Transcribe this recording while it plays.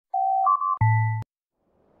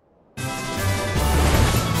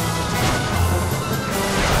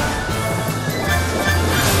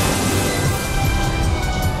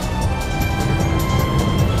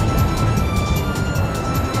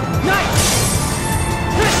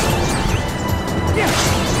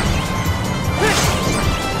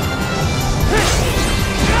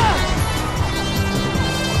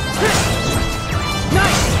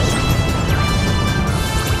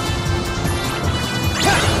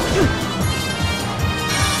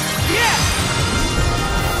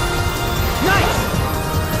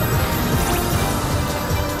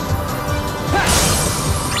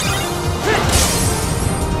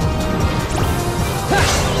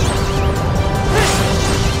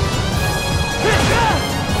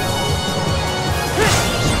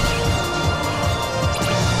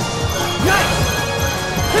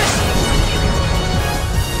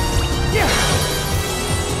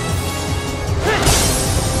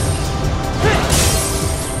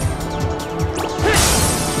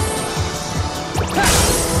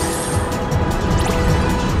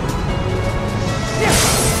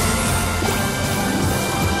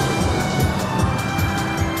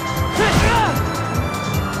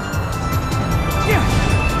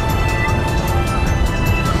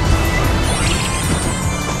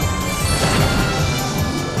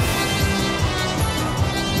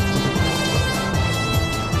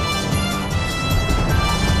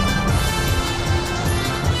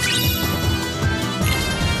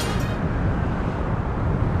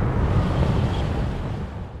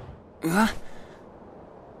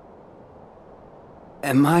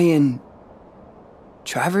Am I in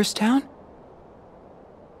Traverse Town?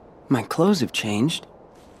 My clothes have changed.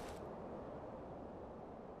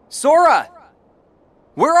 Sora!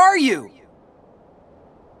 Where are you?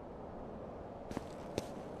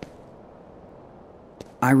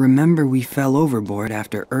 I remember we fell overboard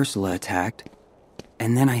after Ursula attacked,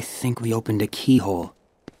 and then I think we opened a keyhole.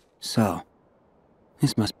 So,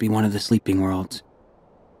 this must be one of the sleeping worlds.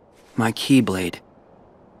 My Keyblade.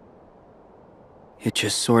 It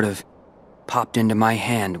just sort of popped into my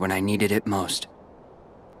hand when I needed it most.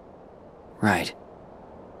 Right.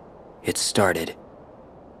 It started.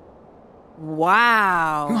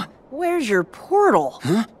 Wow. Where's your portal?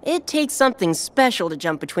 Huh? It takes something special to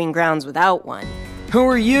jump between grounds without one. Who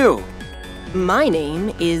are you? My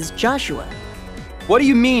name is Joshua. What do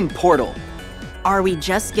you mean, portal? Are we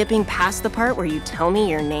just skipping past the part where you tell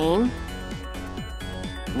me your name?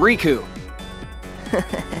 Riku.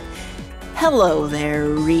 Hello there,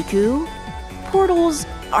 Riku. Portals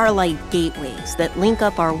are like gateways that link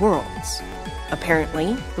up our worlds.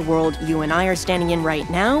 Apparently, the world you and I are standing in right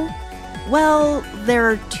now, well, there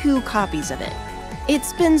are two copies of it.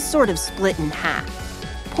 It's been sort of split in half.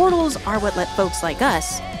 Portals are what let folks like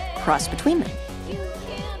us cross between them.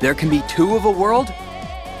 There can be two of a world?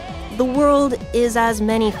 The world is as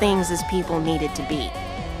many things as people need it to be.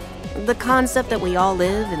 The concept that we all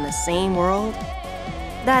live in the same world,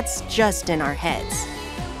 that's just in our heads.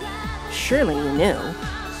 Surely you knew.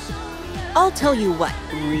 I'll tell you what,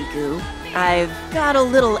 Riku. I've got a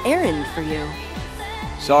little errand for you.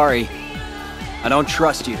 Sorry. I don't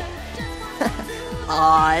trust you.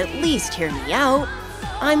 Aw, at least hear me out.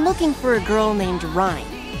 I'm looking for a girl named Rhyme.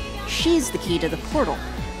 She's the key to the portal.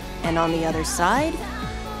 And on the other side,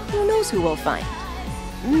 who knows who we'll find?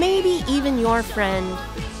 Maybe even your friend,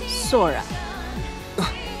 Sora.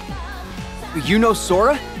 You know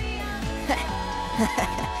Sora?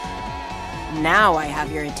 Now I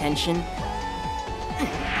have your attention.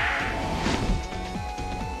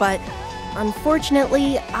 But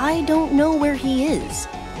unfortunately, I don't know where he is.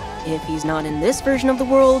 If he's not in this version of the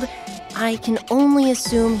world, I can only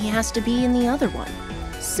assume he has to be in the other one.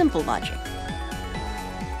 Simple logic.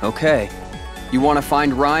 Okay. You want to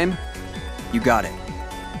find Rhyme? You got it.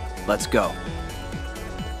 Let's go.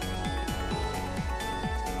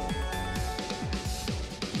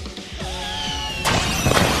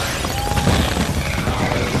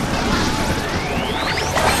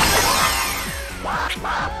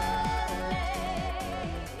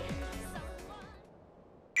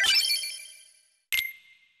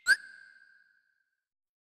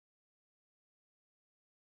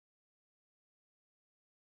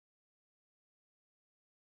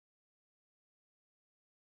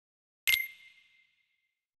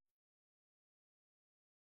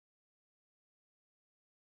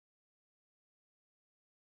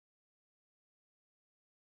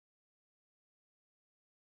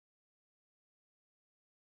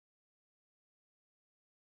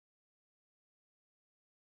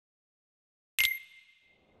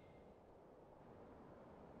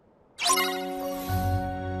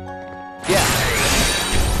 Yeah.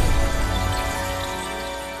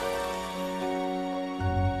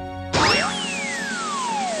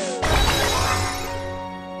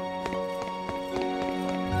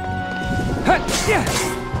 Hut, yeah.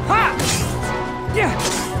 Ha! Yeah.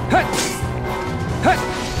 Hut. Hut.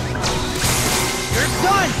 You're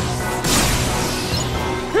done.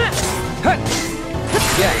 Hut.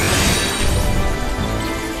 Yeah.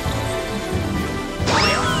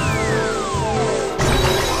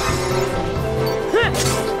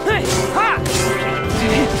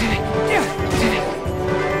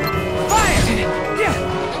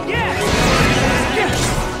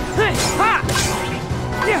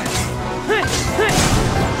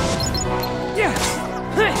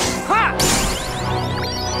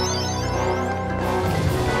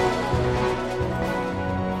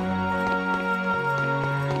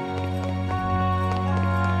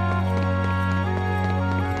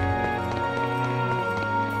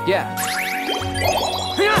 Yeah.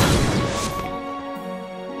 You're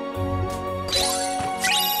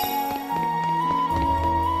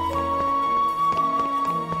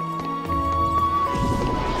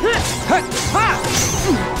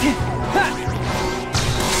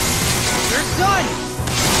done.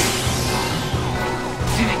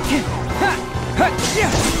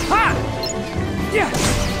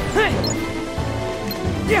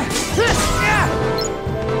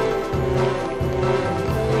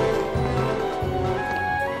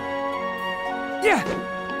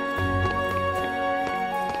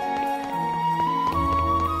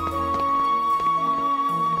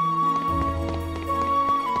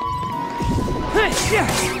 Yeah. Yeah!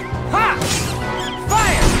 Ha!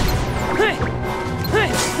 Fire!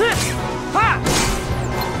 Ha!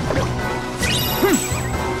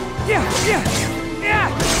 Yeah! Yeah! Yeah!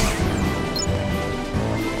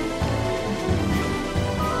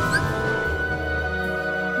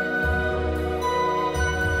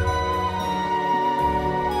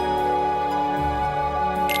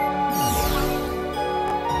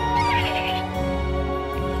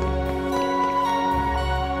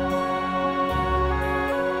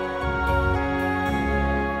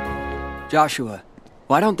 Joshua,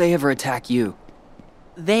 why don't they ever attack you?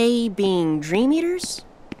 They being Dream Eaters?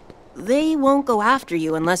 They won't go after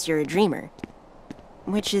you unless you're a dreamer.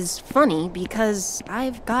 Which is funny because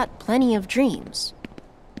I've got plenty of dreams.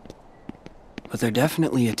 But they're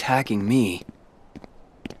definitely attacking me.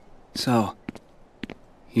 So,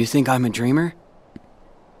 you think I'm a dreamer?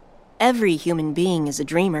 Every human being is a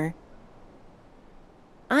dreamer.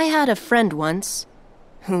 I had a friend once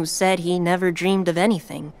who said he never dreamed of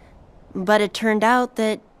anything, but it turned out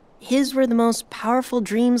that his were the most powerful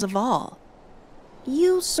dreams of all.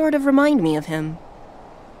 You sort of remind me of him.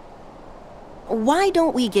 Why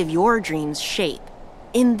don't we give your dreams shape?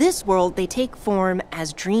 In this world, they take form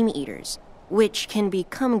as Dream Eaters, which can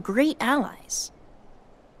become great allies.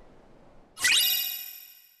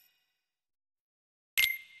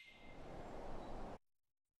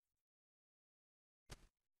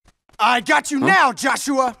 I got you now,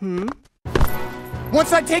 Joshua!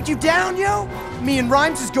 Once I take you down, yo, me and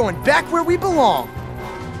Rhymes is going back where we belong.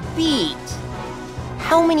 Beat.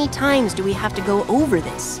 How many times do we have to go over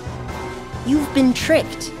this? You've been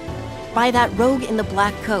tricked by that rogue in the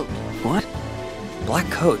black coat. What? Black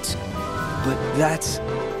coats? But that's...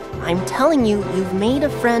 I'm telling you, you've made a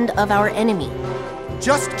friend of our enemy.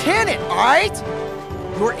 Just can it, alright?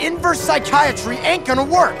 Your inverse psychiatry ain't gonna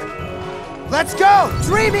work. Let's go,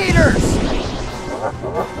 Dream Eaters!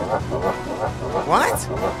 What?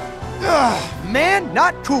 Ugh, man,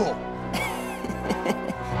 not cool.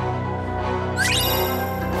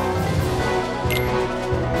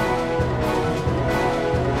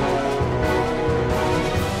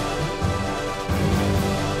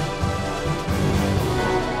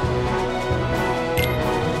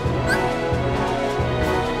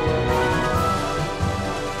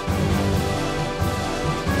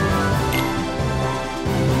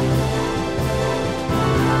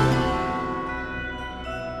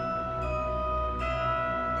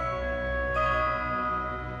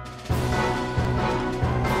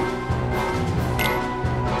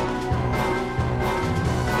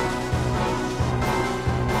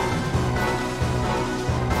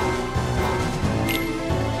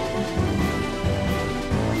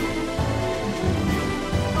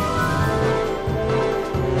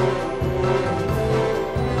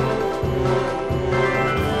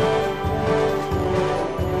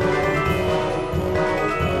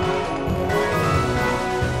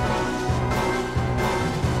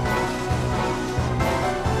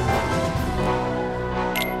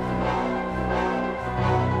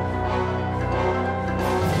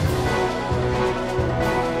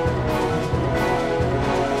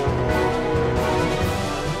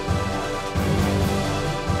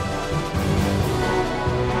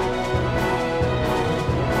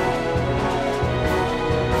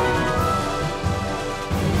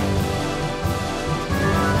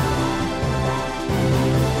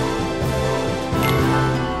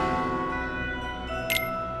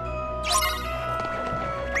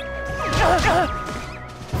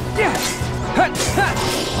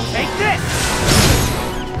 Take this!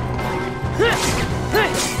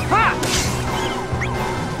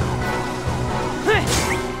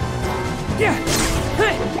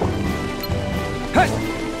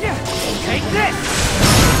 Take this!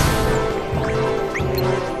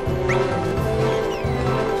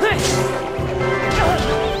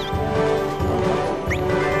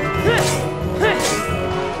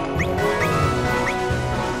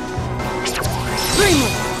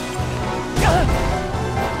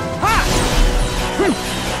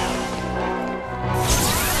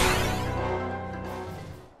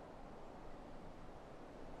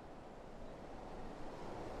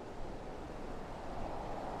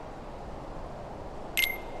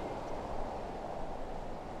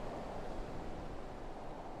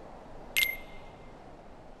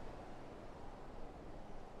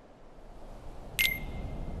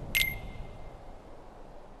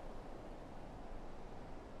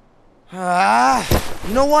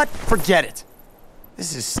 You know what? Forget it.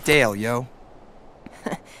 This is stale, yo.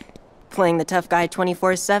 Playing the tough guy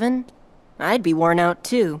 24/7? I'd be worn out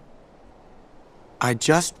too. I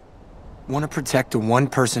just want to protect the one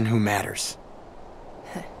person who matters.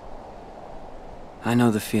 I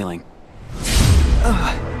know the feeling.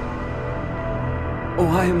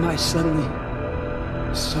 Why am I suddenly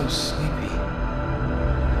so sleepy?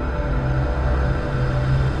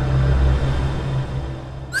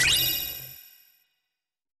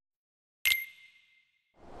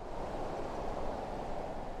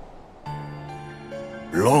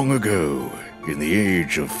 Long ago, in the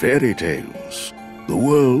age of fairy tales, the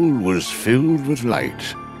world was filled with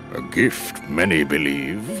light, a gift many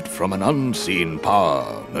believed from an unseen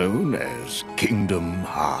power known as Kingdom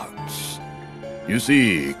Hearts. You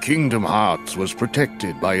see, Kingdom Hearts was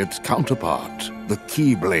protected by its counterpart, the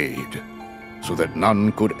Keyblade, so that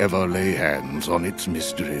none could ever lay hands on its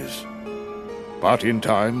mysteries. But in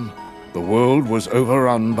time, the world was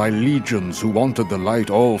overrun by legions who wanted the light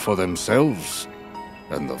all for themselves,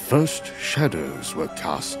 and the first shadows were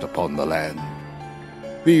cast upon the land.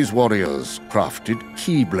 These warriors crafted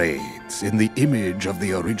Keyblades in the image of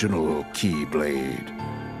the original Keyblade,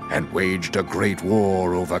 and waged a great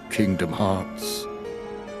war over Kingdom Hearts.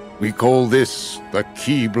 We call this the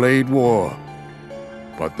Keyblade War.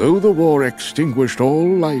 But though the war extinguished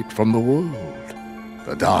all light from the world,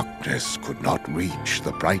 the darkness could not reach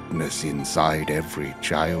the brightness inside every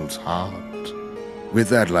child's heart. With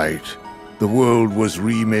that light, the world was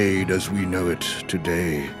remade as we know it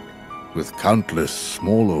today, with countless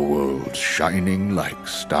smaller worlds shining like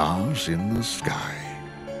stars in the sky.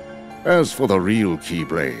 As for the real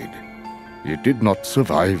Keyblade, it did not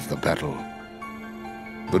survive the battle.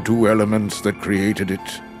 The two elements that created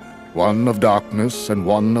it, one of darkness and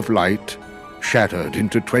one of light, shattered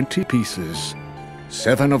into 20 pieces,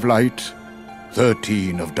 7 of light,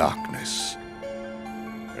 13 of darkness.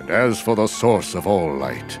 And as for the source of all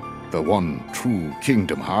light, the one true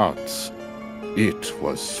Kingdom Hearts, it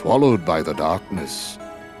was swallowed by the darkness,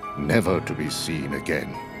 never to be seen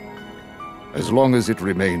again. As long as it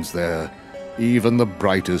remains there, even the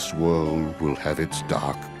brightest world will have its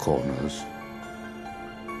dark corners.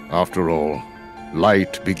 After all,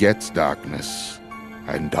 light begets darkness,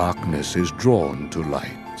 and darkness is drawn to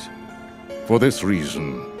light. For this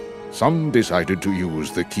reason, some decided to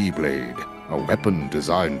use the Keyblade, a weapon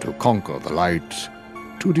designed to conquer the light,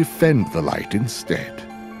 to defend the light instead.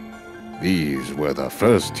 These were the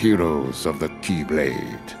first heroes of the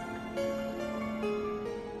Keyblade.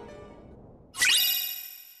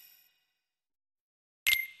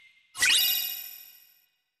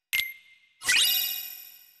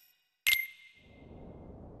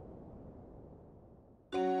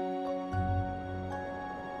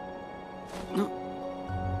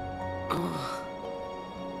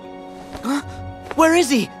 Where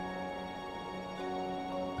is he?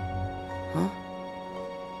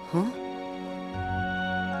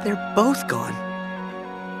 They're both gone.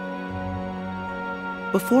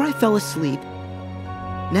 Before I fell asleep,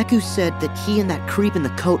 Neku said that he and that creep in the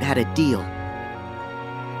coat had a deal.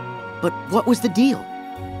 But what was the deal?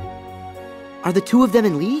 Are the two of them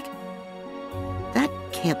in league? That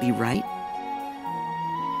can't be right.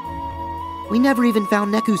 We never even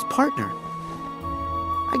found Neku's partner.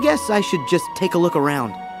 I guess I should just take a look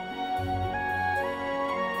around.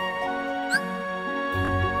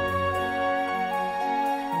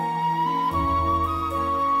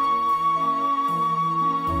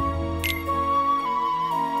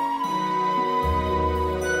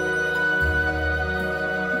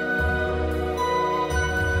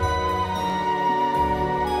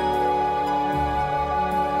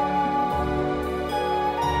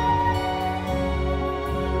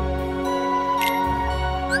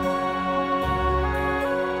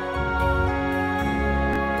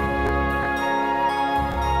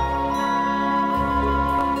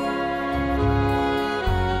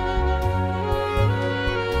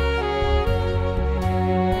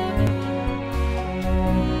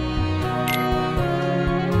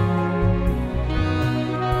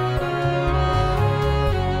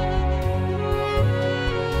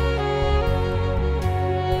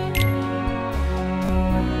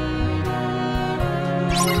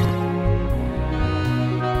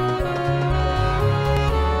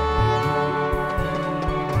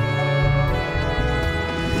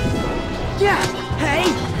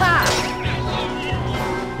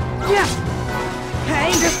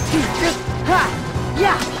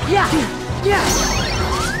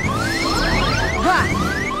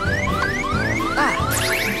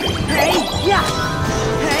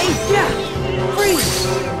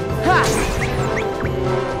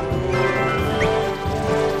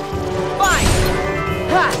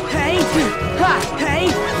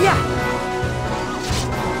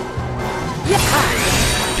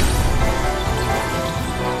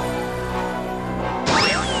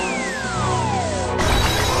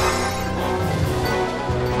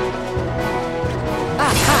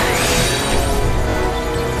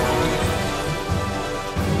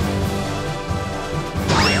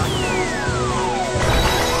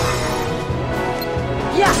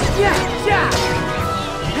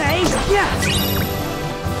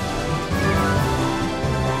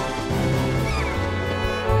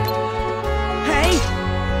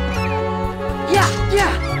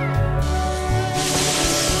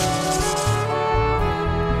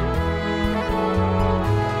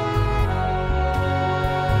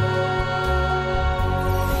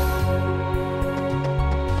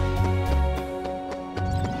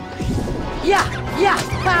 Yeah! Yeah!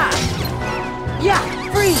 Ha! Yeah!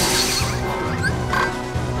 Freeze!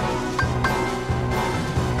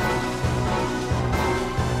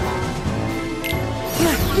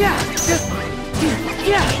 Yeah!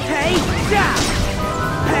 Yeah! Hey! Yeah!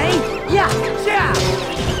 Hey! Yeah! Yeah!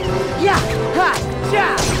 Yeah! Ha!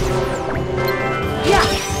 Yeah! Yeah!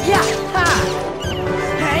 Yeah! Ha!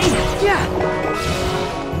 Hey! Yeah!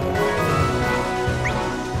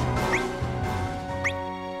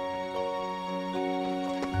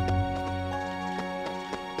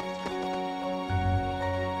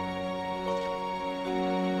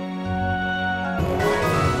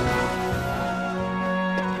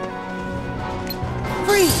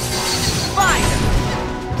 Freeze! Fire!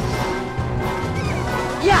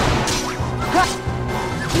 Yeah! Ha!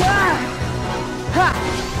 Yeah! Ha!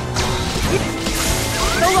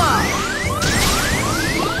 Hello!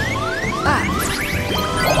 Ah!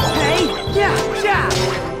 Hey! Yeah! Yeah!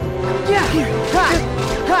 Yeah! Ha!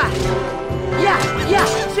 Ha! Yeah! Yeah!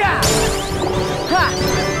 Yeah! Ha!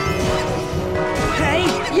 Hey!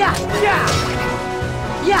 Yeah! Yeah!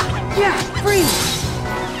 Yeah! Yeah! Freeze!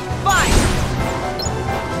 Fire!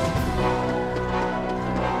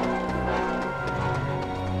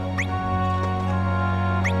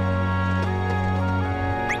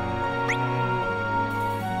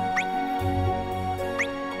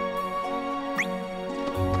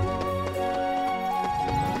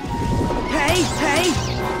 Hey, hey!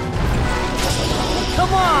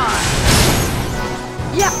 Come on!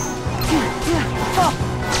 Yeah! Yeah! Oh!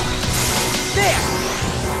 There!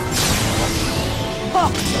 Oh!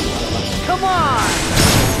 Come on!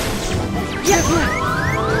 Yeah!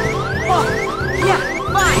 Oh! Yeah!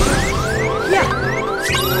 Fine! Yeah!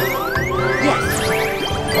 Yes!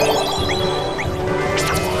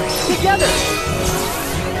 Together!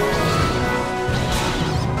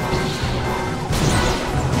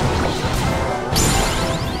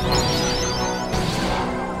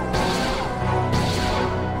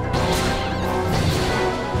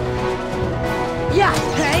 Yeah!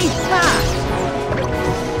 Hey! Ha!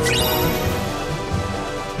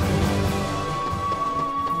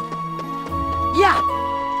 Yeah!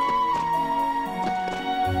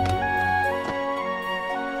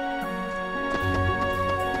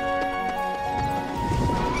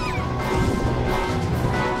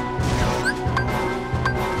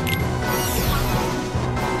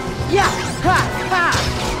 Yeah! Ha! Ha!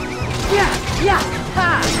 Yeah! Yeah! Ha!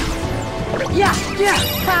 Yeah! Yeah!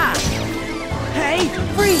 Ha! Hey!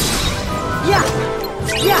 Freeze! Yeah!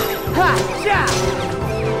 Yeah! Ha! Yeah!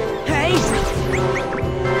 Hey!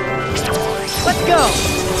 Let's go!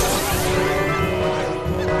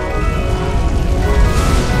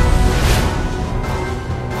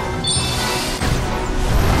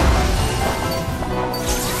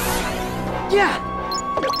 Yeah!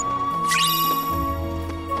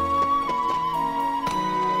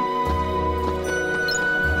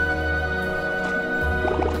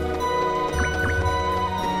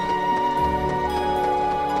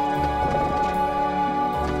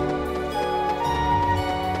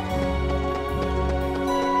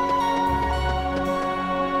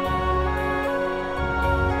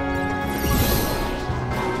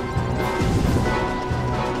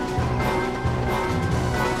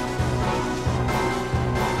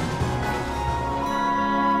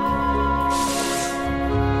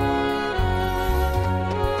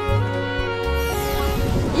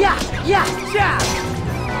 Yeah! Yeah! Yeah!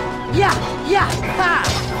 Yeah! Yeah! Ha!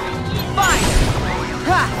 Fire!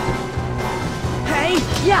 Ha! Hey!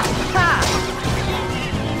 Yeah! Ha!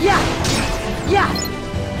 Yeah! Yeah!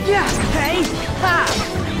 Yeah! Hey! Ha!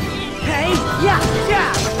 Hey! Yeah! Yeah!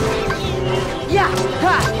 Yeah!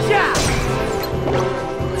 Ha! Yeah!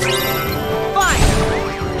 Fire!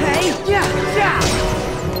 Hey! Yeah! Yeah!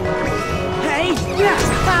 Hey! Yeah!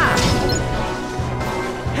 Ha!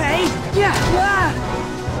 Hey! Yeah! Ah!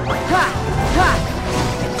 Ha! Ha!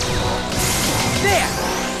 There!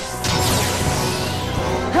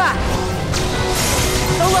 Ha!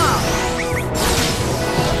 Hello!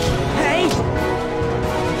 Hey!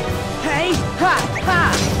 Hey! Ha! Ha!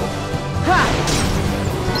 Ha!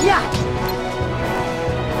 Yeah!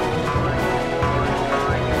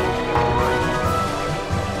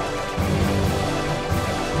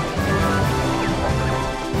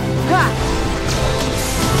 Ha!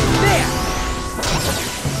 There!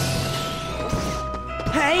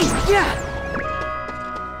 Hey! Yeah!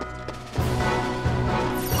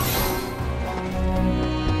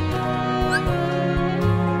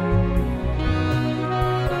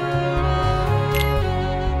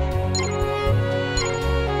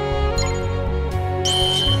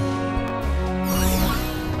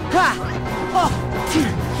 Ha! Oh!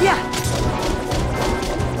 Yeah!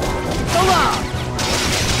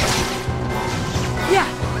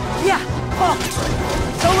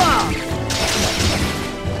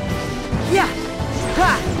 Yeah!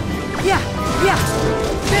 Ha! Yeah! Yeah!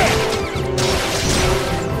 There!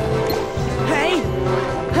 Hey!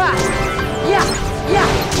 Ha! Yeah! Yeah!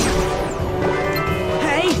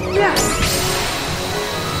 Hey! Yeah!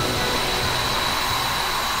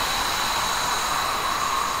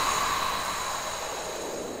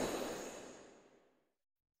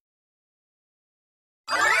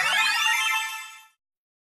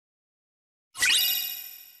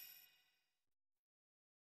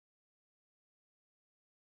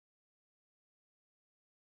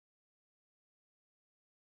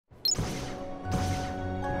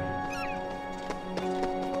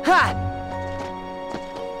 Ha!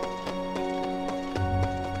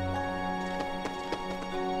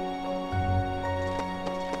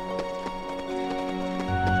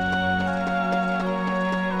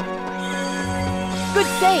 Good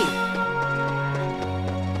save!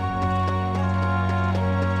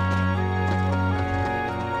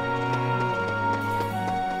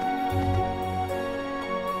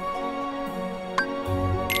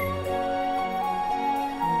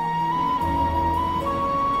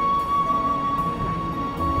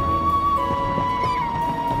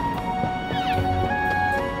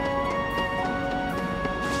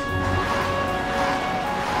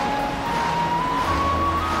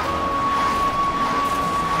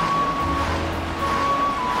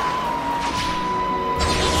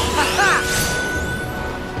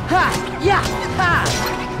 Ha! Yeah! Ha!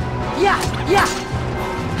 Yeah! Yeah!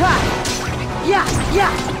 Ha! Yeah!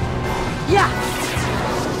 Yeah! Yeah!